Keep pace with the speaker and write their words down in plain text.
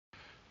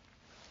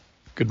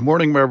Good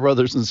morning, my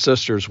brothers and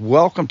sisters.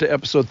 Welcome to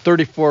episode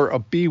 34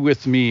 of Be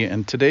With Me.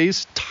 And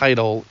today's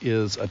title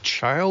is A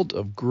Child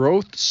of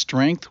Growth,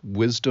 Strength,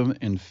 Wisdom,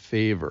 and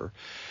Favor.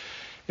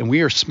 And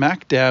we are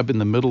smack dab in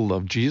the middle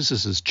of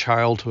Jesus'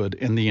 childhood.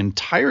 And the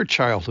entire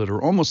childhood, or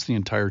almost the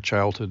entire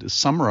childhood, is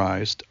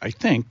summarized, I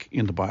think,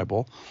 in the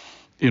Bible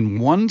in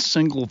one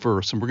single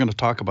verse. And we're going to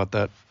talk about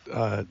that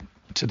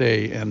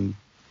today and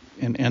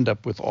end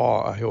up with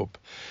awe, I hope.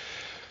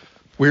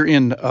 We're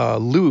in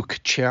Luke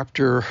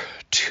chapter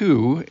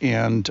 2,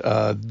 and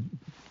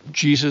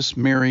Jesus,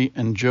 Mary,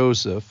 and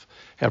Joseph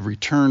have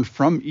returned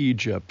from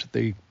Egypt.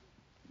 They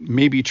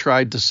maybe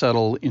tried to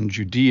settle in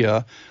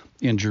Judea,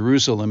 in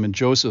Jerusalem, in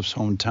Joseph's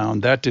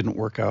hometown. That didn't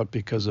work out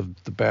because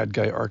of the bad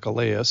guy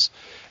Archelaus,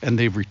 and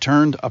they've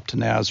returned up to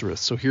Nazareth.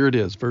 So here it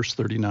is, verse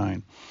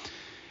 39.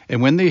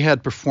 And when they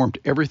had performed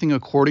everything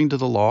according to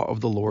the law of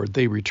the Lord,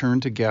 they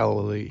returned to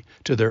Galilee,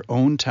 to their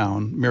own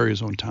town,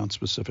 Mary's own town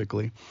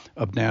specifically,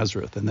 of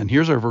Nazareth. And then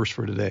here's our verse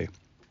for today.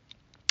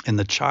 And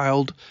the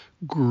child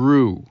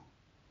grew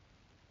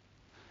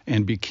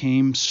and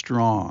became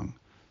strong,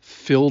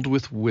 filled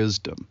with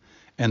wisdom,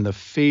 and the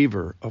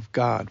favor of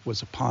God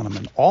was upon him.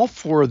 And all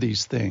four of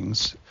these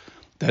things,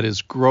 that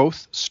is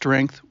growth,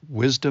 strength,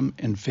 wisdom,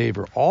 and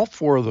favor, all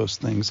four of those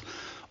things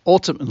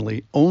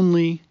ultimately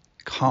only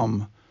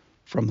come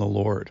from the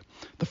Lord.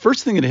 The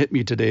first thing that hit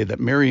me today, that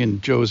Mary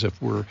and Joseph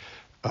were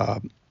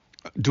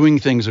doing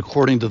things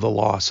according to the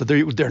law. So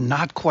they're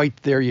not quite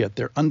there yet.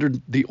 They're under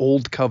the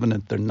old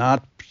covenant. They're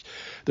not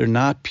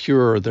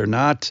pure. They're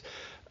not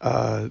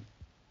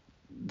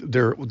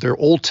they're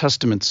Old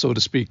Testament, so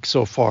to speak,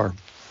 so far.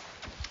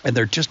 And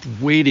they're just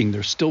waiting.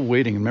 They're still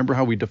waiting. Remember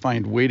how we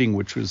defined waiting,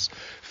 which was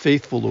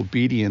faithful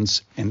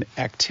obedience and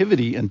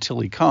activity until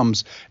he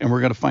comes. And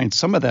we're going to find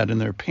some of that in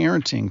their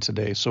parenting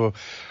today. So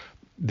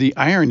the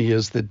irony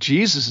is that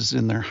Jesus is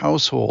in their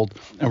household,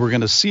 and we're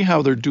going to see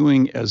how they're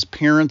doing as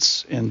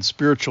parents and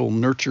spiritual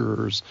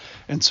nurturers.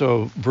 And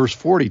so verse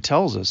 40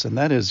 tells us, and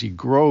that is he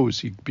grows,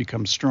 he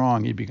becomes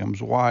strong, he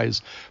becomes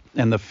wise,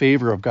 and the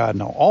favor of God.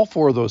 Now, all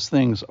four of those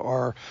things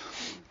are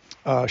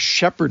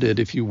shepherded,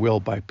 if you will,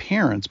 by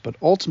parents, but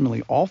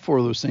ultimately all four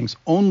of those things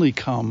only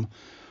come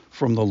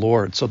from the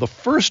Lord. So the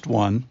first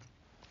one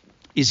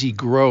is he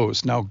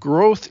grows. Now,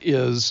 growth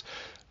is,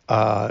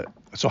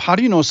 so how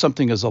do you know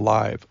something is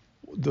alive?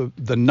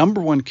 The number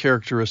one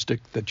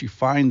characteristic that you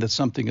find that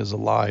something is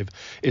alive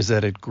is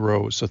that it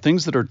grows. So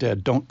things that are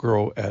dead don't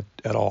grow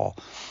at all.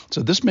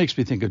 So this makes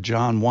me think of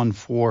John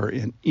 1:4,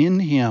 and in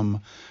him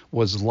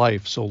was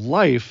life. So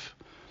life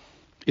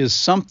is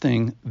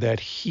something that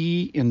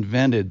he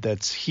invented,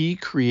 that's he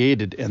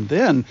created. And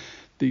then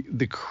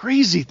the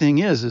crazy thing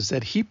is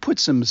that he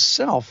puts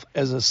himself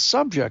as a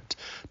subject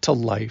to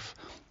life.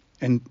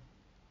 And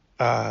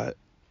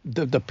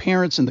the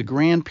parents and the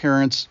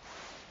grandparents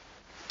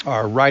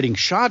are riding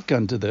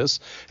shotgun to this.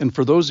 And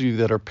for those of you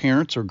that are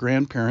parents or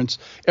grandparents,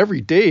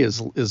 every day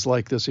is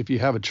like this. If you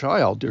have a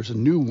child, there's a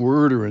new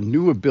word or a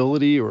new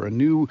ability or a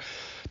new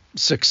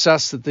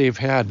success that they've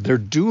had. They're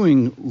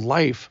doing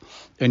life.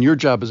 And your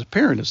job as a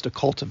parent is to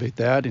cultivate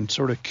that and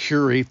sort of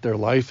curate their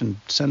life and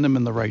send them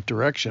in the right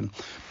direction.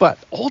 But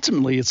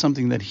ultimately, it's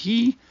something that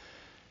he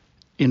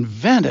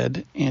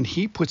invented, and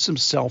he puts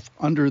himself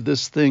under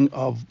this thing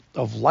of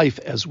life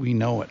as we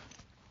know it.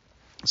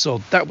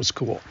 So that was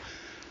cool.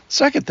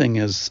 Second thing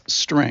is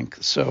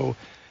strength. So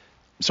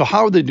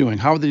how are they doing?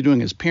 How are they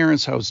doing as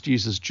parents? How is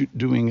Jesus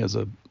doing as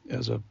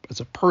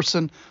a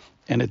person?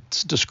 And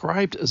it's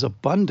described as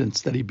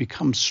abundance, that he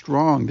becomes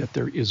strong, that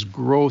there is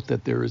growth,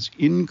 that there is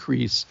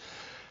increase,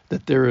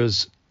 that there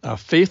is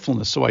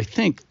faithfulness. So I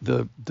think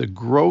the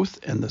growth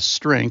and the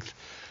strength,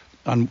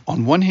 on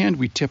one hand,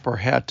 we tip our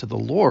hat to the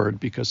Lord,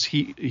 because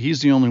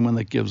he's the only one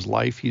that gives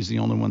life. He's the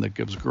only one that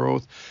gives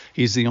growth.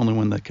 He's the only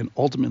one that can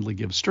ultimately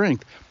give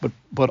strength.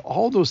 But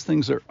all those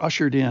things are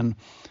ushered in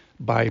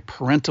by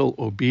parental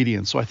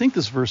obedience. So I think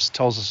this verse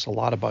tells us a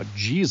lot about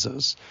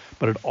Jesus,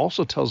 but it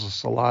also tells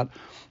us a lot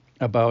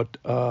about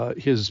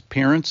his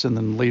parents, and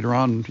then later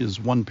on his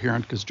one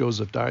parent, because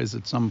Joseph dies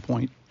at some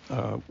point,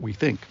 we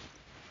think.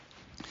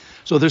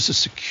 So there's a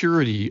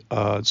security.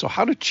 So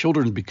how do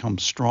children become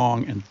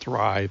strong and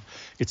thrive?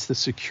 It's the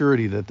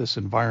security that this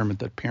environment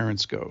that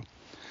parents go.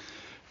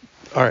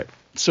 All right.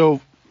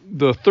 So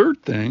the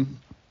third thing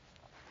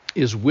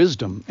is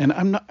wisdom.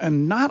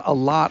 And not a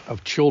lot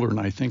of children,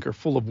 I think, are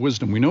full of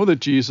wisdom. We know that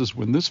Jesus,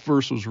 when this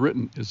verse was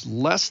written, is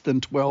less than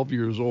 12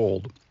 years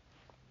old.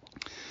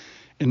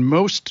 And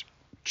most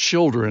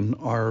children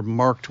are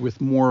marked with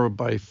more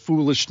by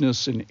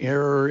foolishness and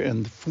error,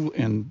 and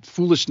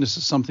foolishness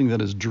is something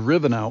that is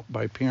driven out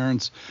by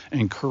parents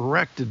and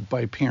corrected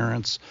by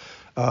parents.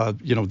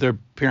 Their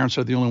parents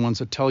are the only ones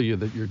that tell you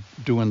that you're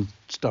doing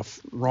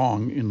stuff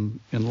wrong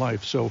in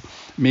life. So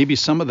maybe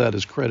some of that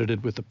is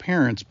credited with the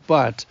parents,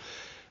 but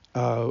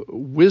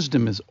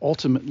wisdom is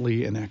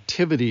ultimately an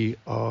activity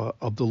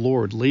of the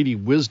Lord. Lady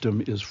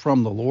wisdom is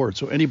from the Lord.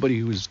 So anybody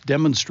who is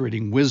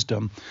demonstrating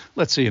wisdom,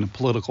 let's say in a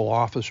political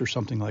office or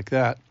something like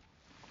that,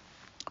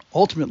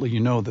 ultimately you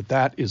know that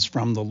that is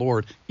from the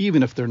Lord,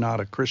 even if they're not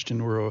a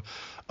Christian or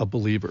a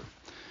believer.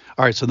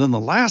 All right, so then the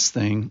last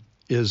thing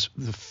is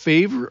the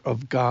favor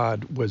of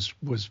God was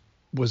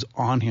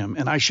on him,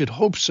 and I should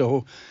hope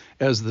so,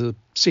 as the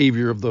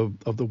Savior of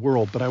the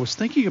world. But I was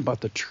thinking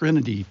about the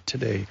Trinity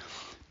today,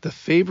 the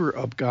favor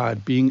of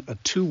God being a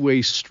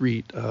two-way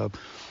street.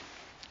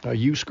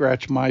 You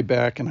scratch my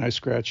back and I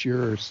scratch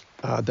yours.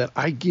 That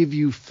I give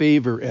you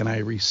favor and I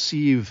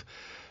receive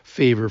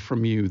favor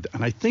from you.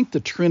 And I think the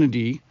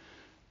Trinity,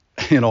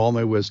 in all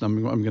my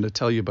wisdom, I'm going to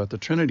tell you about the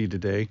Trinity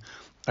today.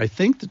 I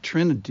think the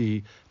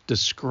Trinity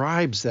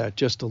describes that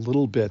just a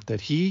little bit,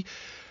 that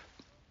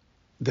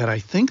I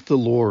think the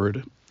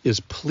Lord is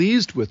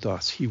pleased with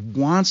us. He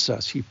wants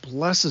us. He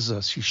blesses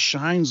us. He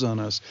shines on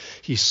us.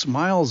 He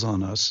smiles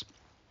on us.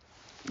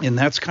 And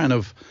that's kind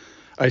of,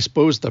 I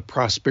suppose, the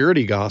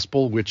prosperity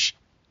gospel, which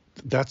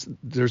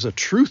there's a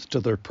truth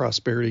to the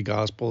prosperity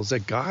gospel, is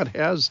that God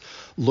has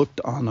looked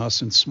on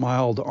us and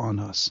smiled on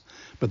us.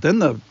 But then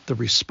the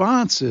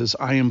response is,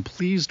 I am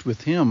pleased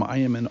with him. I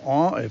am in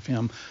awe of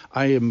him.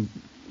 I am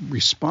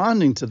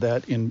responding to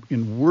that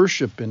in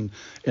worship and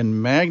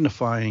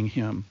magnifying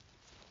him.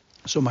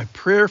 So my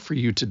prayer for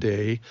you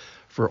today,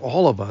 for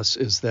all of us,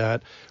 is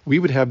that we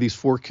would have these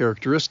four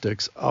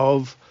characteristics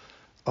of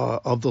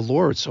the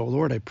Lord. So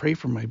Lord, I pray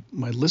for my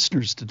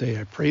listeners today.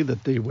 I pray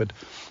that they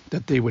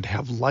would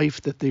have life,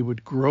 that they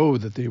would grow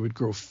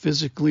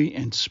physically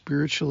and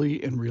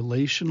spiritually and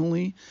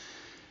relationally,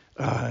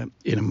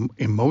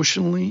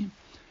 emotionally.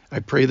 I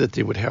pray that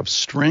they would have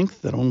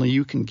strength that only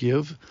you can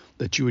give,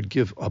 that you would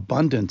give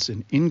abundance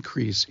and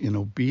increase in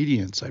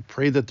obedience. I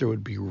pray that there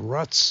would be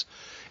ruts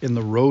in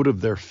the road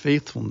of their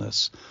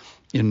faithfulness,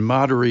 in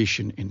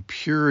moderation, in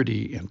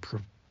purity, in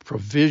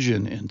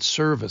provision, in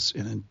service,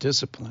 and in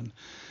discipline.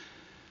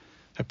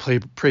 I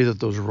pray that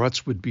those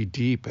ruts would be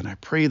deep, and I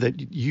pray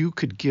that you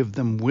could give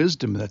them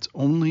wisdom that's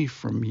only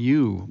from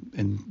you,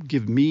 and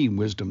give me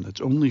wisdom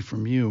that's only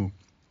from you.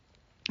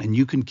 And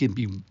you can give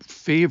me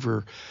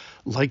favor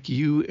like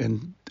you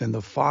and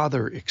the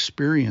Father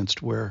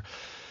experienced, where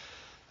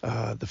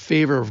the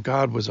favor of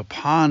God was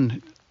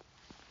upon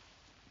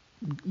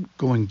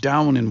going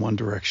down in one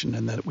direction,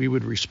 and that we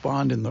would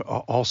respond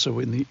also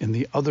in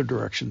the other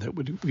direction,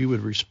 that we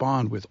would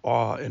respond with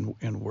awe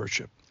and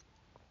worship.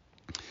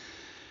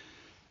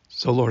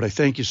 So Lord, I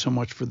thank you so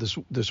much for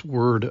this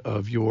word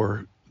of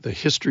the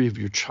history of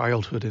your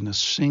childhood in a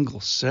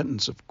single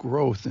sentence of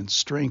growth and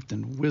strength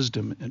and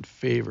wisdom and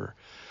favor.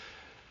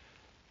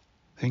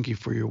 Thank you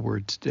for your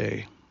word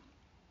today.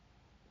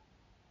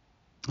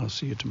 I'll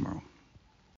see you tomorrow.